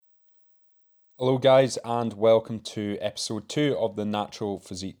Hello, guys, and welcome to episode 2 of the Natural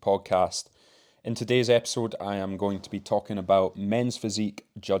Physique podcast. In today's episode, I am going to be talking about men's physique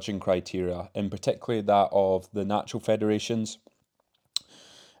judging criteria, in particular that of the natural federations.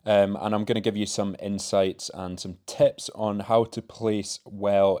 And I'm going to give you some insights and some tips on how to place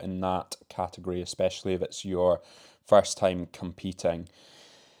well in that category, especially if it's your first time competing.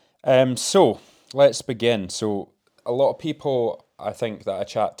 So let's begin. So a lot of people I think that I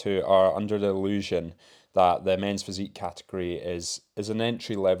chat to are under the illusion that the men's physique category is an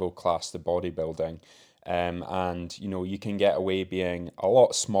entry level class to bodybuilding. And you can get away being a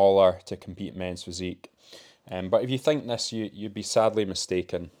lot smaller to compete in men's physique. But if you think this, you'd be sadly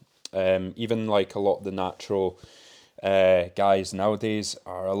mistaken. Even like a lot of the natural guys nowadays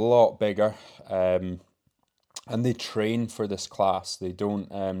are a lot bigger. And they train for this class. They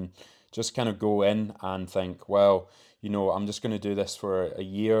don't just kind of go in and think, well, I'm just going to do this for a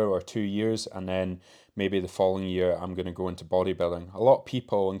year or 2 years, and then maybe the following year I'm going to go into bodybuilding. A lot of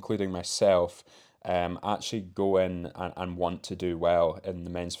people, including myself, actually go in and want to do well in the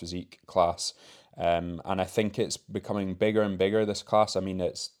men's physique class. And I think it's becoming bigger and bigger, this class. I mean,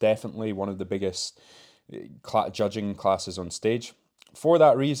 it's definitely one of the biggest judging classes on stage for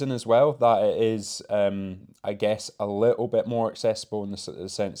that reason as well, that it is, I guess, a little bit more accessible in the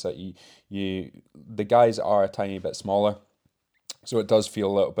sense that the guys are a tiny bit smaller, so it does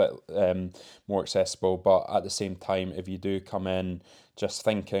feel a little bit more accessible. But at the same time, if you do come in just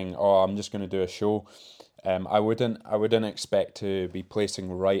thinking, "Oh, I'm just going to do a show," I wouldn't expect to be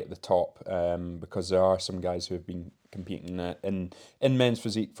placing right at the top, because there are some guys who have been competing in men's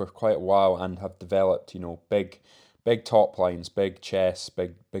physique for quite a while and have developed, big top lines, big chests,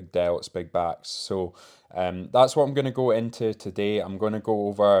 big delts, big backs. So that's what I'm going to go into today. I'm going to go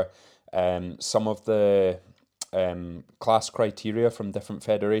over some of the class criteria from different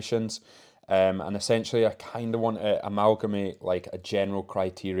federations. And essentially, I kind of want to amalgamate like a general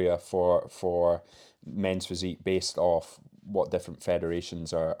criteria for men's physique based off what different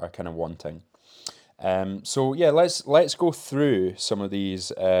federations are kind of wanting. So yeah, let's go through some of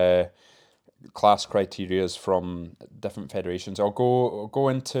these class criterias from different federations. I'll go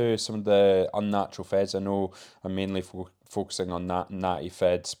into some of the unnatural feds. I know I'm mainly focusing on natty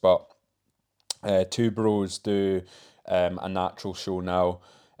feds, but Two Bros do a natural show now.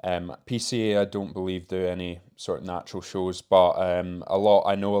 PCA I don't believe do any sort of natural shows, but I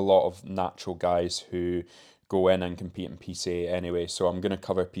know a lot of natural guys who go in and compete in PCA anyway. So I'm going to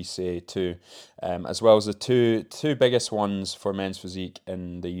cover PCA too, as well as the two biggest ones for men's physique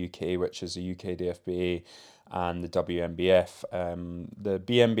in the UK, which is the UK DFBA and the WMBF. The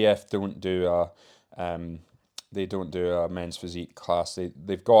BMBF don't do a men's physique class.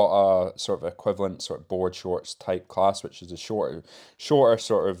 They've got a sort of equivalent sort of board shorts type class, which is a shorter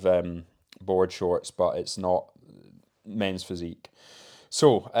sort of board shorts, but it's not men's physique.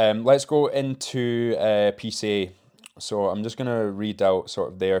 So let's go into PCA. So I'm just gonna read out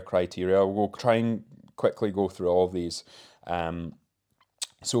sort of their criteria. We'll try and quickly go through all of these.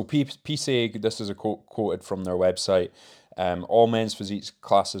 So PCA, this is a quote quoted from their website. All men's physique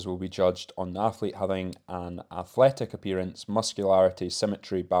classes will be judged on the athlete having an athletic appearance, muscularity,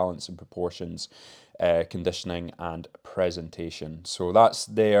 symmetry, balance and proportions, conditioning and presentation. So that's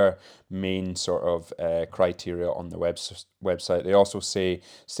their main sort of criteria on the website. They also say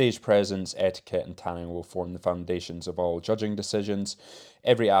stage presence, etiquette and tanning will form the foundations of all judging decisions.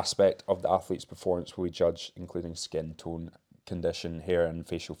 Every aspect of the athlete's performance will be judged, including skin tone, condition, hair and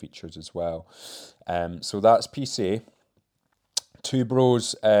facial features as well. So that's PCA. Two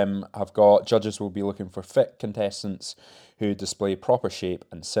Bros have got judges will be looking for fit contestants who display proper shape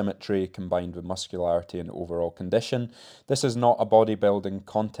and symmetry combined with muscularity and overall condition. This is not a bodybuilding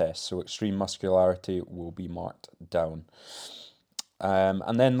contest, so extreme muscularity will be marked down.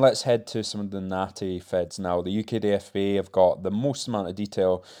 And then let's head to some of the natty feds now. The UKDFA have got the most amount of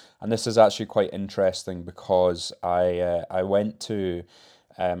detail, and this is actually quite interesting because I went to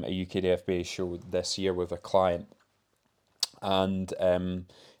a UKDFA show this year with a client, and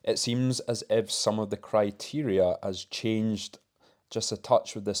it seems as if some of the criteria has changed just a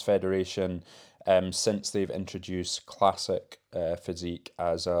touch with this federation since they've introduced classic physique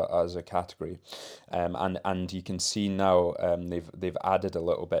as a category, and you can see now they've added a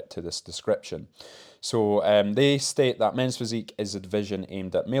little bit to this description. So they state that men's physique is a division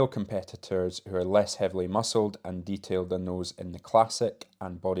aimed at male competitors who are less heavily muscled and detailed than those in the classic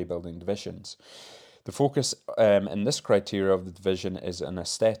and bodybuilding divisions. The focus in this criteria of the division is an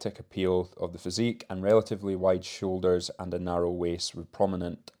aesthetic appeal of the physique and relatively wide shoulders and a narrow waist with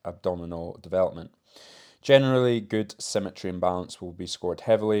prominent abdominal development. Generally, good symmetry and balance will be scored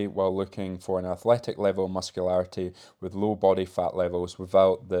heavily, while looking for an athletic level of muscularity with low body fat levels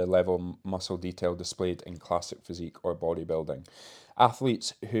without the level of muscle detail displayed in classic physique or bodybuilding.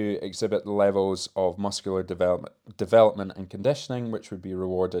 Athletes who exhibit levels of muscular development and conditioning, which would be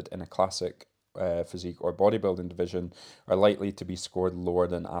rewarded in a classic physique or bodybuilding division, are likely to be scored lower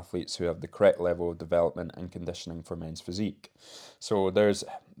than athletes who have the correct level of development and conditioning for men's physique. So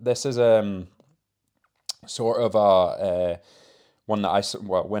this is sort of a one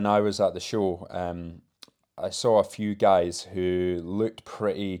that when I was at the show, I saw a few guys who looked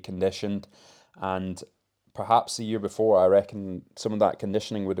pretty conditioned, and perhaps the year before, I reckon some of that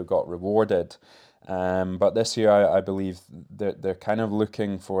conditioning would have got rewarded. But this year, I believe they're kind of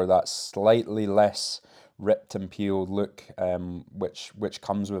looking for that slightly less ripped and peeled look, which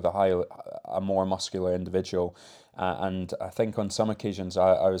comes with a more muscular individual. And I think on some occasions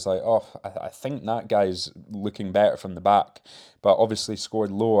I was like, oh, I think that guy's looking better from the back, but obviously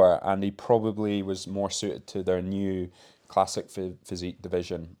scored lower, and he probably was more suited to their new classic physique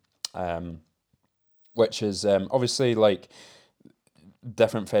division, which is obviously like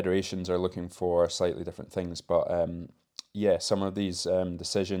different federations are looking for slightly different things, but yeah, some of these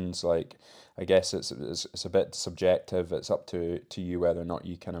decisions, like I guess it's a bit subjective. It's up to you whether or not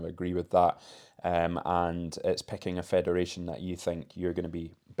you kind of agree with that, and it's picking a federation that you think you're going to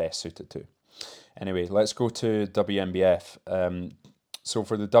be best suited to. Anyway, let's go to WMBF. So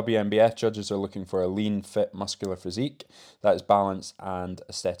for the WMBF, judges are looking for a lean, fit, muscular physique that is balanced and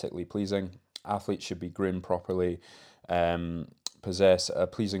aesthetically pleasing. Athletes should be groomed properly, possess a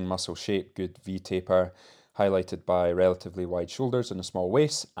pleasing muscle shape, good V taper, highlighted by relatively wide shoulders and a small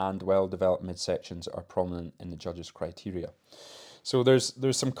waist, and well-developed midsections are prominent in the judges' criteria. So there's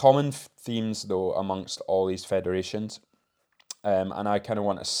some common themes though amongst all these federations, and I kind of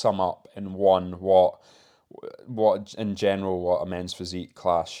want to sum up in one what in general what a men's physique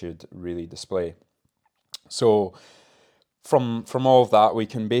class should really display. So from all of that, we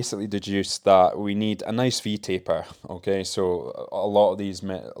can basically deduce that we need a nice V taper. Okay, so a lot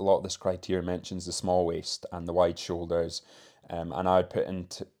of this criteria mentions the small waist and the wide shoulders, and I'd put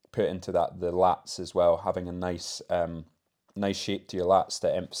into that the lats as well, having a nice shape to your lats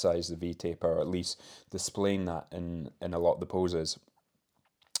to emphasize the V taper, or at least displaying that in a lot of the poses.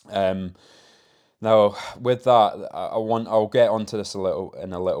 Um, Now, with that, I'll get onto this in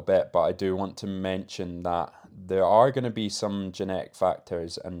a little bit, but I do want to mention that there are going to be some genetic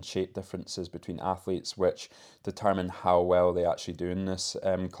factors and shape differences between athletes which determine how well they actually do in this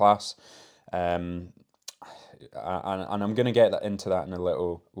class. Um, and I'm going to get into that in a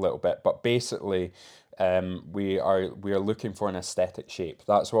little bit, but basically, we are looking for an aesthetic shape.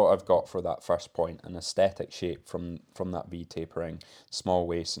 That's what I've got for that first point: an aesthetic shape from that V tapering, small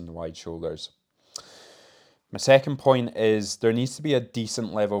waist and wide shoulders. My second point is there needs to be a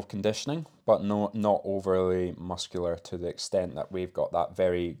decent level of conditioning, but not overly muscular to the extent that we've got that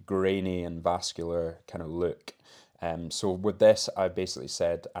very grainy and vascular kind of look. So with this, I basically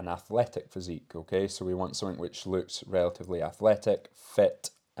said an athletic physique. Okay, so we want something which looks relatively athletic,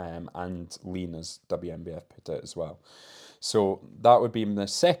 fit, and lean, as WMBF put it as well. So that would be the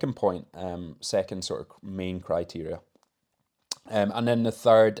second point, second sort of main criteria. And then the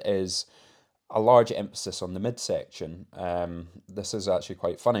third is a large emphasis on the midsection. This is actually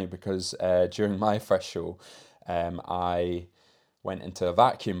quite funny because during my first show, I went into a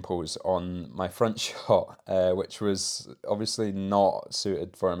vacuum pose on my front shot, which was obviously not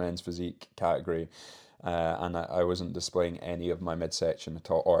suited for a men's physique category. And I wasn't displaying any of my midsection at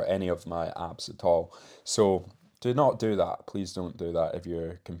all, or any of my abs at all. So do not do that. Please don't do that if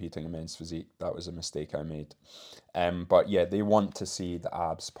you're competing in men's physique. That was a mistake I made. But yeah, they want to see the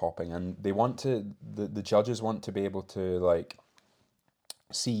abs popping, and the judges want to be able to like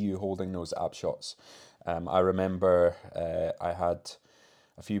see you holding those ab shots. I remember I had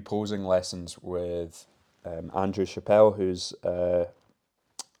a few posing lessons with Andrew Chappelle, who's a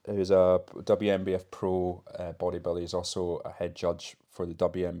WMBF pro bodybuilder. He's also a head judge for the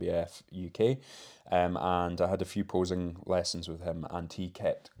WMBF UK. And I had a few posing lessons with him, and he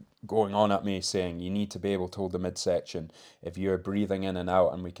kept going on at me saying, you need to be able to hold the midsection. If you're breathing in and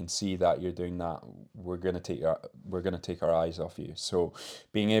out and we can see that you're doing that, we're gonna take our eyes off you. So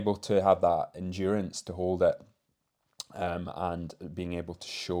being able to have that endurance to hold it, and being able to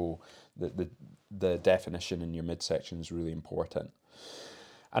show the definition in your midsection is really important.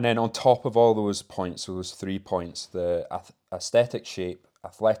 And then on top of all those points, so those 3 points, the aesthetic shape,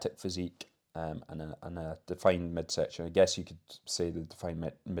 athletic physique, and a defined midsection. I guess you could say the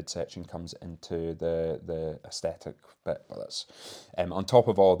defined midsection comes into the aesthetic bit, but that's on top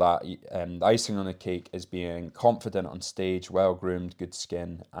of all that. The icing on the cake is being confident on stage, well groomed, good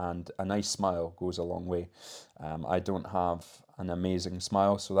skin, and a nice smile goes a long way. I don't have an amazing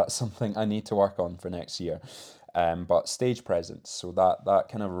smile, so that's something I need to work on for next year. But stage presence, so that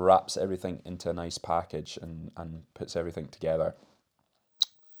kind of wraps everything into a nice package and puts everything together.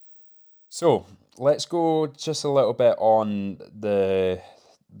 So let's go just a little bit on the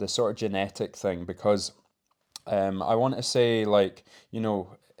sort of genetic thing, because I want to say, like,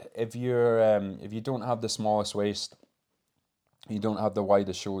 if you don't have the smallest waist, you don't have the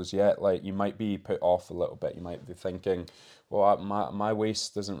widest shoulders yet, like, you might be put off a little bit. You might be thinking, well, my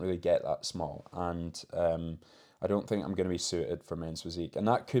waist doesn't really get that small, and I don't think I'm going to be suited for men's physique. And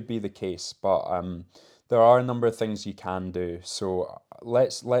that could be the case, but there are a number of things you can do. So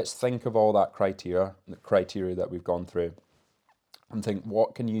let's think of all that criteria that we've gone through, and think,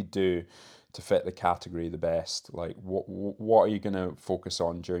 what can you do to fit the category the best? Like, what are you going to focus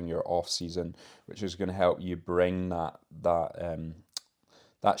on during your off season, which is going to help you bring that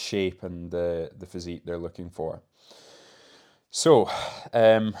shape and the physique they're looking for. So,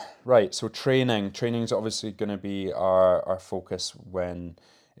 right, so training is obviously going to be our focus when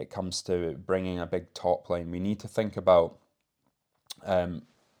it comes to bringing a big top line. We need to think about um,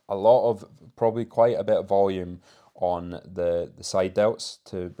 a lot of, probably quite a bit of volume on the side delts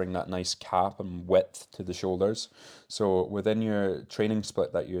to bring that nice cap and width to the shoulders. So within your training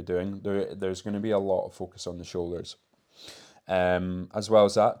split that you're doing, there's going to be a lot of focus on the shoulders. As well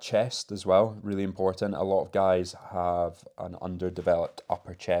as that, chest as well, really important. A lot of guys have an underdeveloped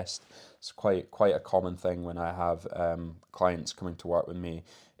upper chest. It's quite a common thing when I have clients coming to work with me,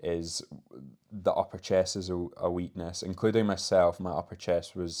 is the upper chest is a weakness, including myself. My upper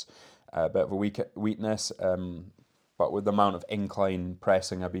chest was a bit of a weakness, but with the amount of incline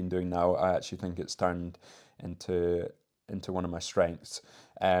pressing I've been doing now, I actually think it's turned into one of my strengths.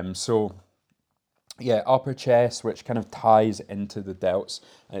 So yeah, upper chest, which kind of ties into the delts,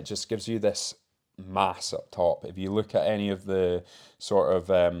 and it just gives you this mass up top. If you look at any of the sort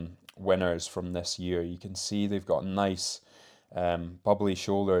of winners from this year, you can see they've got nice bubbly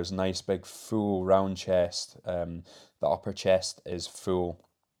shoulders, nice big full round chest. The upper chest is full.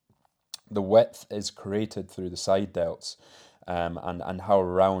 The width is created through the side delts, and how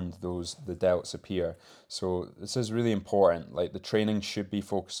round the delts appear. So this is really important. Like, the training should be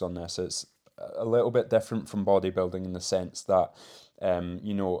focused on this. It's a little bit different from bodybuilding in the sense that a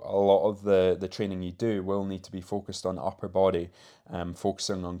lot of the training you do will need to be focused on upper body,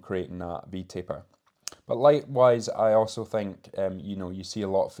 focusing on creating that V taper. But likewise, I also think you see a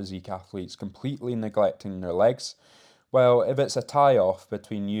lot of physique athletes completely neglecting their legs. Well, if it's a tie-off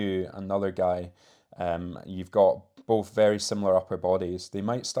between you and another guy, you've got both very similar upper bodies, they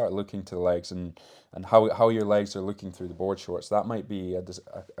might start looking to the legs, and how your legs are looking through the board shorts. That might be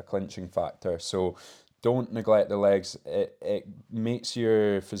a clinching factor. So don't neglect the legs. It makes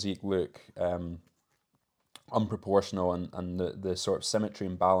your physique look unproportional, and the sort of symmetry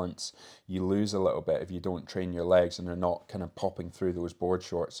and balance you lose a little bit if you don't train your legs and they're not kind of popping through those board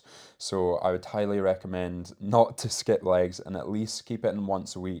shorts. So I would highly recommend not to skip legs, and at least keep it in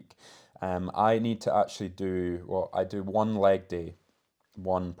once a week. I need to actually I do one leg day,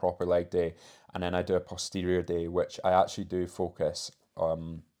 one proper leg day, and then I do a posterior day, which I actually do focus.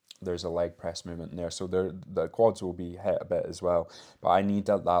 There's a leg press movement in there, so the quads will be hit a bit as well. But I need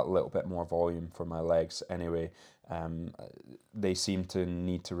that little bit more volume for my legs anyway. Um, they seem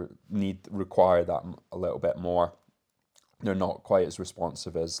to require that a little bit more. They're not quite as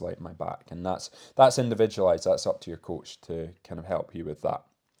responsive as like my back, and that's individualized. That's up to your coach to kind of help you with that.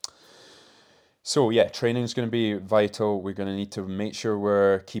 So yeah, training is going to be vital. We're going to need to make sure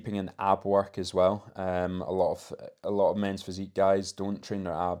we're keeping an ab work as well. A lot of men's physique guys don't train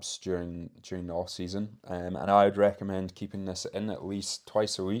their abs during the off season, and I would recommend keeping this in at least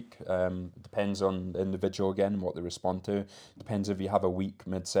twice a week. Depends on the individual again and what they respond to. Depends if you have a weak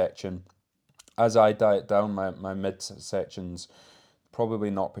midsection. As I diet down, my midsection's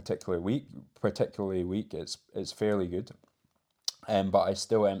probably not particularly weak. It's fairly good. But I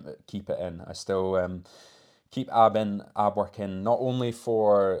still keep it in. I still keep ab work in, not only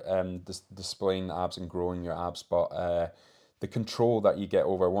for displaying the abs and growing your abs, but the control that you get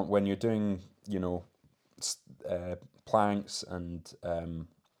over when you're doing, planks and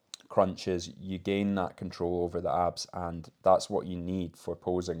crunches. You gain that control over the abs, and that's what you need for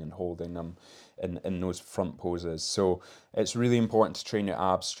posing and holding them in those front poses. So it's really important to train your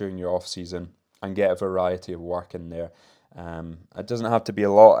abs during your off season and get a variety of work in there. It doesn't have to be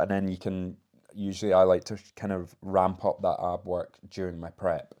a lot, and then you can, usually I like to kind of ramp up that ab work during my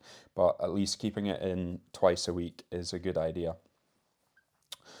prep, but at least keeping it in twice a week is a good idea.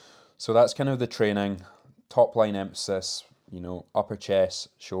 So that's kind of the training, top line emphasis, upper chest,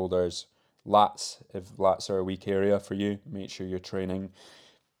 shoulders, lats. If lats are a weak area for you, make sure you're training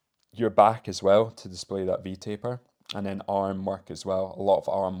your back as well to display that V taper, and then arm work as well, a lot of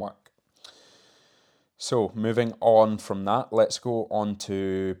arm work. So moving on from that, let's go on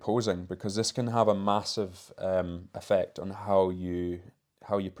to posing, because this can have a massive effect on how you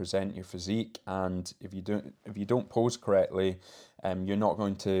present your physique. And if you don't pose correctly, you're not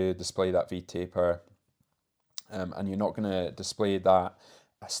going to display that V taper, and you're not going to display that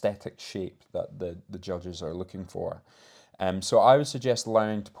aesthetic shape that the judges are looking for. So I would suggest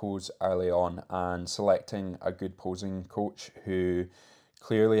learning to pose early on and selecting a good posing coach who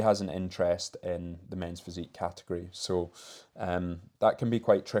clearly has an interest in the men's physique category. So that can be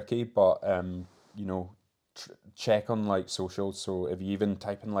quite tricky, but you know, check on like socials. So if you even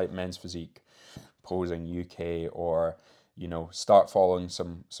type in like men's physique posing UK, or start following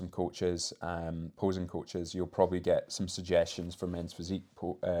some coaches, posing coaches, you'll probably get some suggestions for men's physique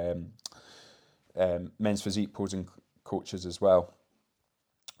posing coaches as well.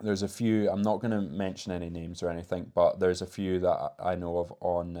 There's a few, I'm not going to mention any names or anything, but there's a few that I know of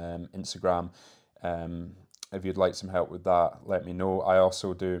on Instagram. If you'd like some help with that, let me know. I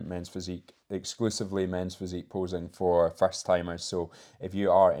also do exclusively men's physique posing for first timers. So if you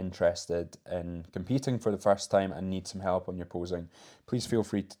are interested in competing for the first time and need some help on your posing, please feel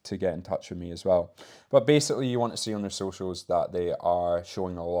free to get in touch with me as well. But basically, you want to see on their socials that they are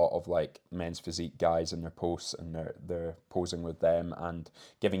showing a lot of like men's physique guys in their posts, and they're posing with them and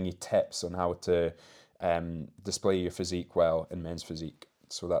giving you tips on how to display your physique well in men's physique.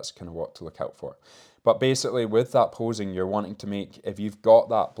 So that's kind of what to look out for. But basically, with that posing, you're wanting to make, if you've got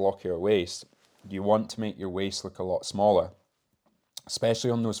that blockier waist, you want to make your waist look a lot smaller, especially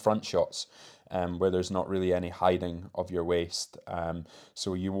on those front shots, where there's not really any hiding of your waist.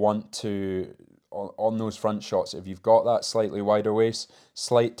 So you want to, on those front shots, if you've got that slightly wider waist,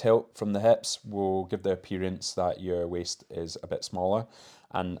 slight tilt from the hips will give the appearance that your waist is a bit smaller.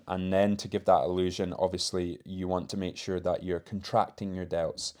 And then to give that illusion, obviously, you want to make sure that you're contracting your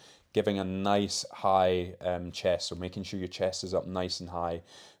delts, giving a nice high chest, so making sure your chest is up nice and high,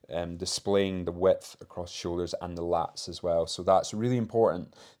 displaying the width across shoulders and the lats as well. So that's really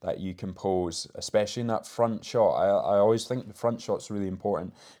important that you can pose, especially in that front shot. I always think the front shot's really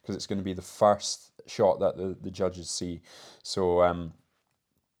important because it's going to be the first shot that the judges see. So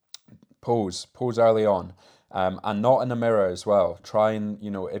pose early on. And not in a mirror as well. Try and,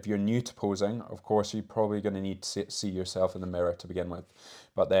 if you're new to posing, of course, you're probably going to need to see yourself in the mirror to begin with.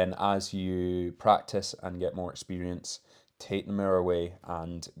 But then as you practice and get more experience, take the mirror away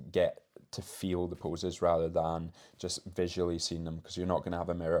and get to feel the poses rather than just visually seeing them, because you're not going to have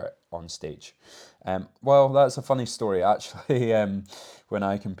a mirror on stage. Well, that's a funny story, actually. When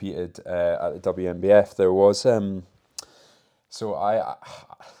I competed at the WNBF, there was... So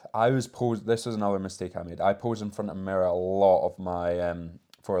I was posed. This was another mistake I made. I posed in front of a mirror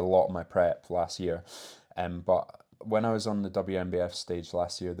for a lot of my prep last year, but when I was on the WNBF stage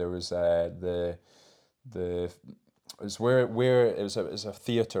last year, there was the it was where it was a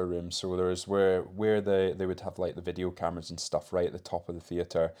theater room. So there was where they would have like the video cameras and stuff right at the top of the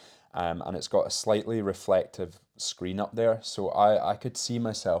theater, and it's got a slightly reflective screen up there. So I could see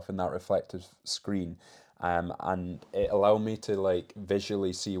myself in that reflective screen. And it allowed me to like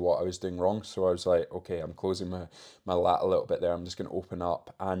visually see what I was doing wrong. So I was like, okay, I'm closing my lat a little bit there. I'm just going to open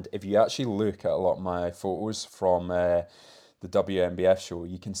up. And if you actually look at a lot of my photos from the WNBF show,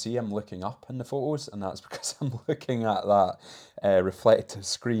 you can see I'm looking up in the photos, and that's because I'm looking at that reflective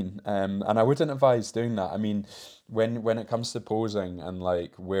screen. And I wouldn't advise doing that. I mean, when it comes to posing and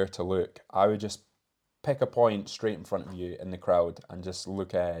like where to look, I would just pick a point straight in front of you in the crowd and just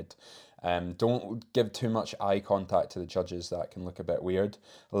look ahead. Don't give too much eye contact to the judges. That can look a bit weird,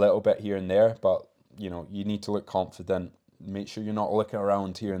 a little bit here and there, but you need to look confident. Make sure you're not looking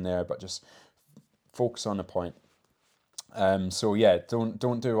around here and there, but just focus on the point. So yeah, don't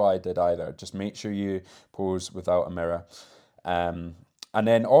do what I did either. Just make sure you pose without a mirror. And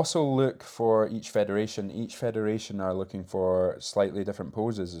then also look for each federation. Each federation are looking for slightly different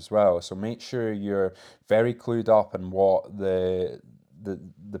poses as well. So make sure you're very clued up on what the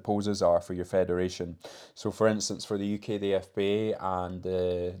poses are for your federation. So for instance, for the UK, the FBA and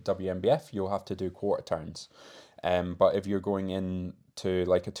the WNBF, you'll have to do quarter turns. But if you're going in to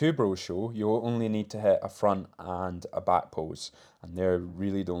like a two bro show, you'll only need to hit a front and a back pose, and they're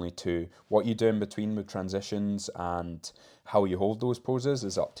really the only two. What you do in between with transitions and how you hold those poses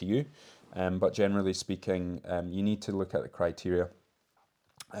is up to you. But generally speaking, you need to look at the criteria.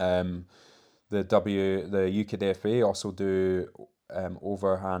 Um, the UKDFA also do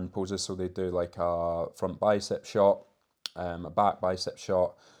overhand poses, so they do like a front bicep shot, a back bicep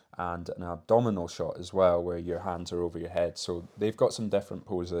shot, and an abdominal shot as well, where your hands are over your head. So they've got some different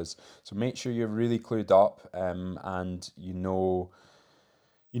poses. So make sure you're really clued up, and you know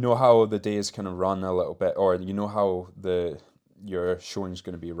how the day is kind of run a little bit, or you know how the your showing is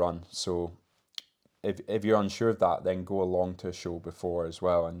going to be run. So if you're unsure of that, then go along to a show before as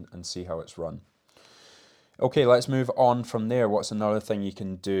well and see how it's run. Okay, let's move on from there. What's another thing you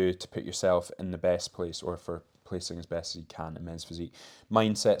can do to put yourself in the best place, or for placing as best as you can in men's physique?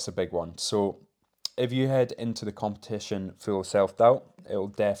 Mindset's a big one. So if you head into the competition full of self-doubt, it'll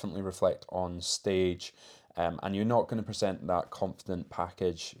definitely reflect on stage. And you're not going to present that confident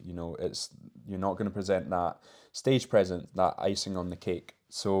package. You're not going to present that stage presence, that icing on the cake.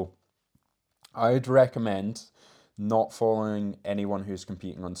 So I'd recommend not following anyone who's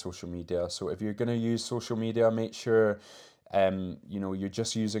competing on social media. So if you're going to use social media, make sure you're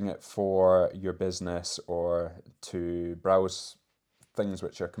just using it for your business or to browse things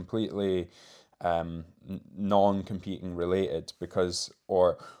which are completely non-competing related, because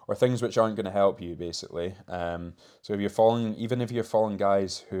or things which aren't going to help you basically. So if you're following, even if you're following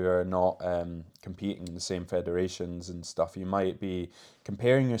guys who are not competing in the same federations and stuff, you might be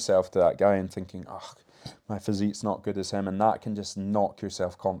comparing yourself to that guy and thinking, oh, my physique's not good as him, and that can just knock your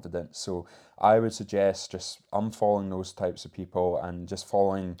self-confidence. So I would suggest just unfollowing those types of people and just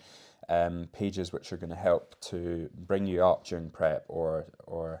following pages which are going to help to bring you up during prep,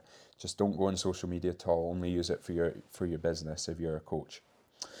 or just don't go on social media at all. Only use it for your business if you're a coach.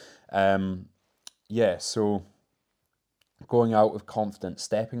 So going out with confidence,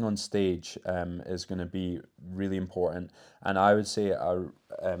 stepping on stage is going to be really important. And I would say a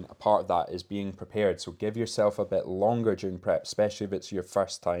part of that is being prepared. So give yourself a bit longer during prep, especially if it's your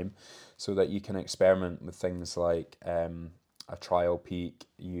first time, so that you can experiment with things like a trial peak.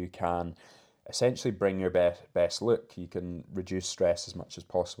 You can essentially bring your best look. You can reduce stress as much as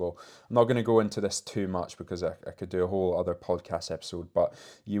possible. I'm not going to go into this too much because I could do a whole other podcast episode, but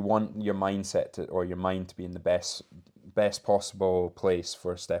you want your mindset or your mind to be in the best possible place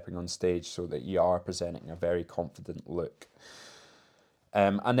for stepping on stage, so that you are presenting a very confident look.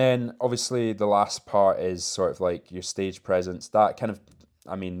 And then obviously the last part is sort of like your stage presence. That kind of,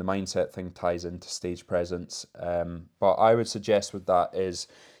 I mean, the mindset thing ties into stage presence. But I would suggest with that is,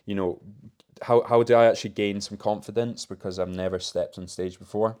 how do I actually gain some confidence, because I've never stepped on stage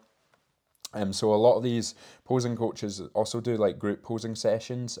before. So a lot of these posing coaches also do like group posing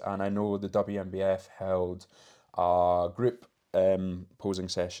sessions, and I know the WNBF held a group posing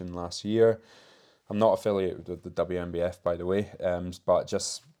session last year. I'm not affiliated with the WNBF, by the way, but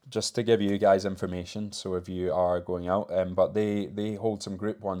just to give you guys information, so if you are going out, but they hold some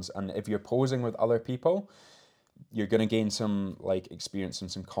group ones, and if you're posing with other people, you're going to gain some like experience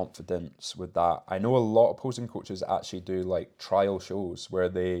and some confidence with that. I know a lot of posing coaches actually do like trial shows where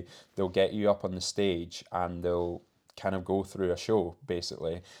they'll get you up on the stage and they'll kind of go through a show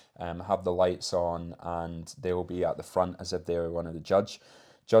basically, have the lights on, and they'll be at the front as if they were one of the judges.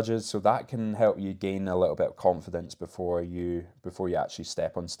 So that can help you gain a little bit of confidence before you actually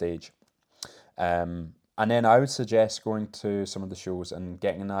step on stage. And then I would suggest going to some of the shows and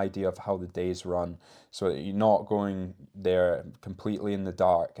getting an idea of how the days run, so that you're not going there completely in the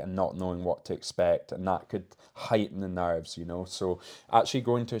dark and not knowing what to expect, and that could heighten the nerves, So actually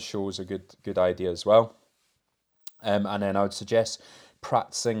going to a show is a good idea as well. And then I would suggest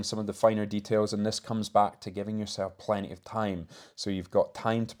practicing some of the finer details, and this comes back to giving yourself plenty of time. So you've got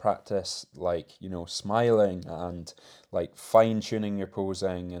time to practice, like, smiling and like fine tuning your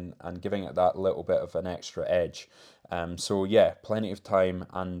posing and giving it that little bit of an extra edge. So yeah, plenty of time.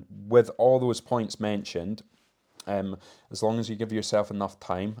 And with all those points mentioned, as long as you give yourself enough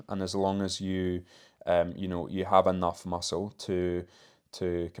time, and as long as you have enough muscle to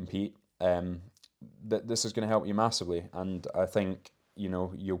compete, this is going to help you massively. And I think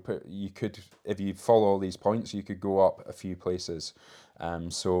you could, if you follow all these points, you could go up a few places.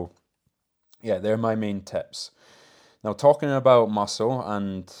 So yeah, they're my main tips. Now, talking about muscle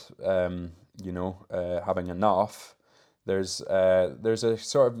and having enough, there's a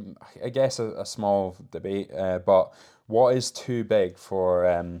sort of, I guess, a small debate, but what is too big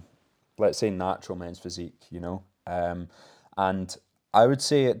for let's say natural men's physique, and I would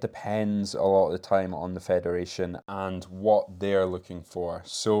say it depends a lot of the time on the federation and what they're looking for.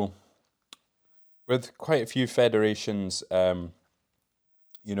 So, with quite a few federations,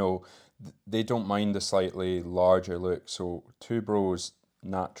 you know, they don't mind the slightly larger look. So, Two Bros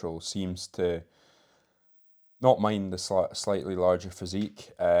Natural seems to not mind the slightly larger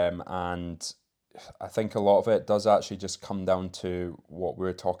physique, and I think a lot of it does actually just come down to what we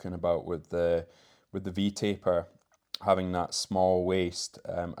are talking about with the V taper having that small waist.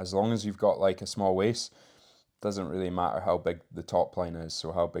 As long as you've got like a small waist, doesn't really matter how big the top line is,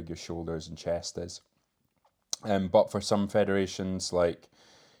 so how big your shoulders and chest is. But for some federations like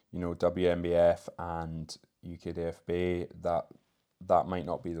WNBF and UKDFB, that might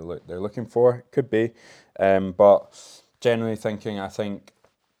not be the look they're looking for. Could be, but generally thinking, I think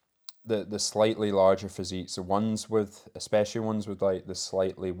the slightly larger physiques, the ones with, especially ones with like the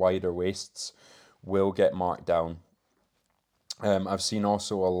slightly wider waists, will get marked down. I've seen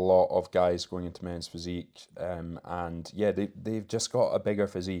also a lot of guys going into men's physique, and yeah, they've just got a bigger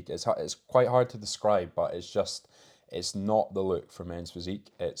physique. It's quite hard to describe, but it's not the look for men's physique.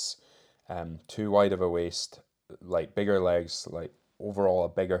 It's too wide of a waist, like bigger legs, like overall a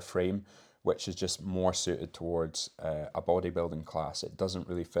bigger frame, which is just more suited towards a bodybuilding class. It doesn't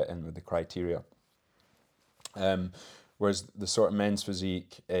really fit in with the criteria. Um, Whereas the sort of men's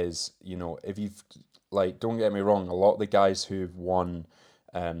physique is, if you've, like, don't get me wrong, a lot of the guys who've won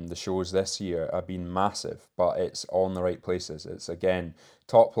the shows this year have been massive, but it's all in the right places. It's again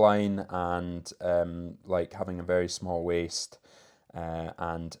top line and like having a very small waist,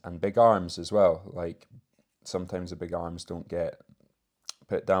 and big arms as well. Like sometimes the big arms don't get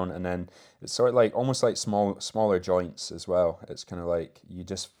put down, and then it's sort of like almost like smaller joints as well. It's kind of like you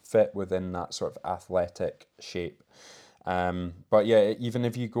just fit within that sort of athletic shape. But yeah, even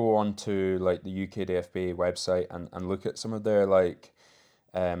if you go onto like the UKDFB website and look at some of their like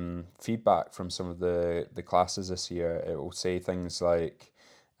feedback from some of the classes this year, it will say things like,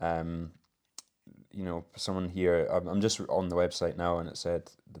 um, someone here, I'm just on the website now, and it said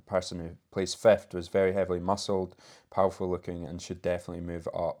the person who placed fifth was very heavily muscled, powerful looking, and should definitely move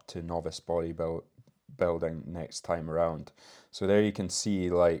up to novice building next time around. So there you can see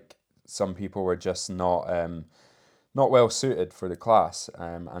like some people were just not well suited for the class,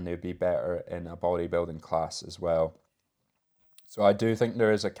 and they'd be better in a bodybuilding class as well. So I do think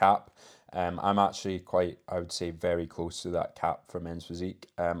there is a cap. I'm actually quite, I would say, very close to that cap for men's physique.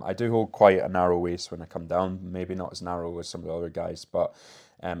 I do hold quite a narrow waist when I come down, maybe not as narrow as some of the other guys, but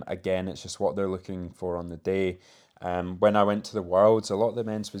again, it's just what they're looking for on the day. When I went to the Worlds, a lot of the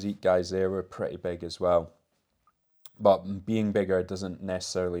men's physique guys there were pretty big as well. But being bigger doesn't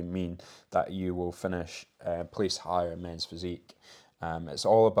necessarily mean that you will finish place higher in men's physique. It's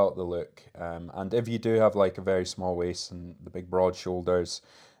all about the look. And if you do have like a very small waist and the big broad shoulders,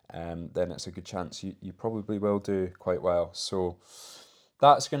 then it's a good chance you probably will do quite well. So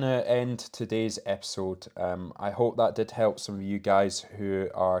that's going to end today's episode. I hope that did help some of you guys who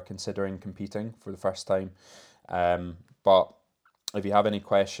are considering competing for the first time. But if you have any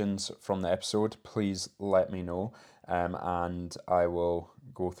questions from the episode, please let me know, and I will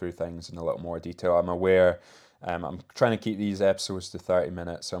go through things in a little more detail. I'm aware, I'm trying to keep these episodes to 30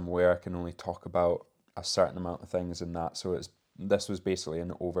 minutes, so I'm aware I can only talk about a certain amount of things in that, so this was basically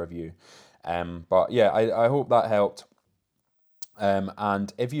an overview. But yeah, I hope that helped.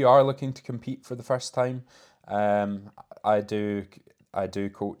 And if you are looking to compete for the first time, um, I do I do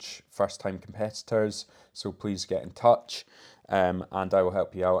coach first time competitors, so please get in touch, and I will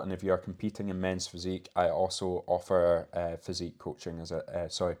help you out. And if you are competing in men's physique, I also offer physique coaching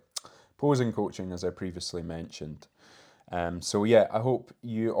posing coaching as I previously mentioned. So yeah, I hope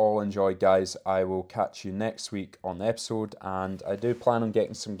you all enjoy, guys. I will catch you next week on the episode, and I do plan on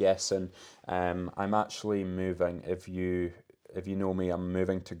getting some guests in. I'm actually moving. If you know me, I'm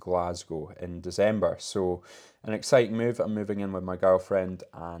moving to Glasgow in December. So an exciting move. I'm moving in with my girlfriend,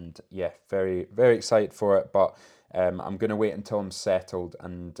 and yeah, very very excited for it. But I'm gonna wait until I'm settled,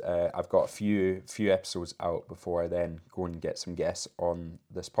 and I've got a few episodes out before I then go and get some guests on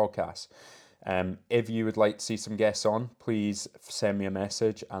this podcast. If you would like to see some guests on, please send me a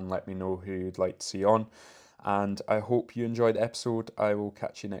message and let me know who you'd like to see on. And I hope you enjoyed the episode. I will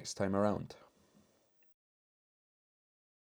catch you next time around.